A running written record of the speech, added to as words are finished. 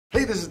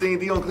this is Danny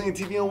D on Clean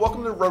TV, and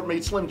welcome to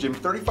Rubbermaid Slim Jim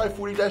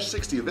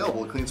 3540-60,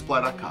 available at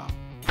cleansupply.com.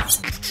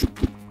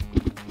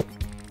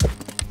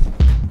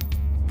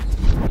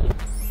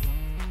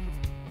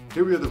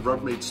 Here we have the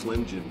Rubbermaid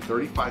Slim Jim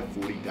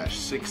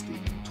 3540-60,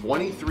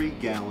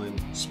 23-gallon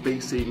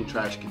space-saving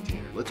trash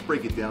container. Let's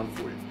break it down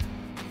for you.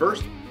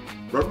 First,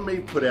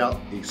 Rubbermaid put out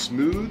a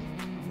smooth,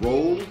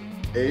 rolled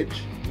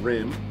edge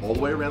rim all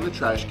the way around the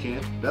trash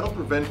can. That'll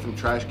prevent from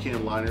trash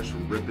can liners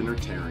from ripping or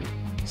tearing.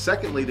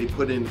 Secondly, they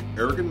put in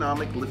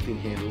ergonomic lifting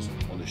handles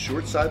on the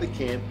short side of the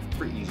can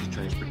for easy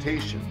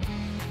transportation.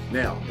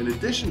 Now, in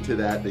addition to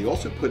that, they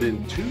also put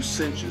in 2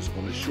 cinches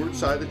on the short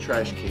side of the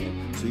trash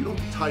can so you don't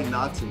tie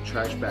knots in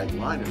trash bag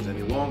liners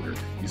any longer.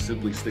 You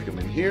simply stick them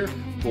in here,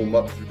 pull them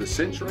up through the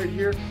cinch right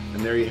here, and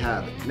there you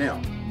have it.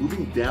 Now,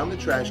 moving down the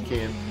trash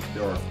can,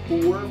 there are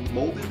 4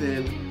 molded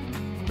in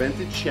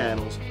vented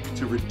channels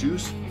to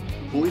reduce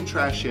pulling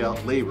trash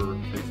out labor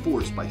and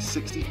force by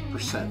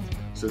 60%.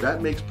 So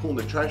that makes pulling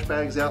the trash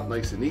bags out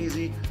nice and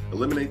easy,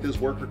 eliminate those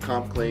worker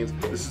comp claims.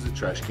 This is a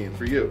trash can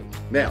for you.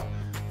 Now,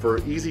 for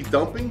easy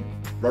dumping,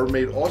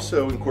 Rubbermaid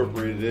also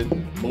incorporated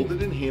in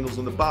molded in handles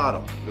on the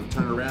bottom. I'm going to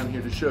turn around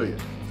here to show you.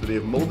 So they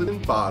have molded in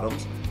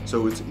bottoms,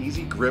 so it's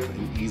easy grip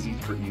and easy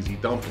for easy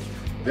dumping.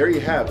 There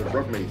you have the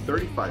Rubbermaid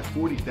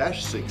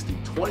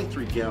 3540-60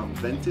 23-gallon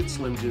vented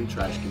Slim Jim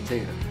trash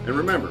container. And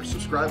remember,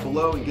 subscribe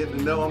below and get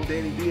to know I'm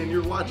Danny D and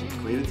you're watching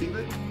Clean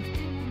TV.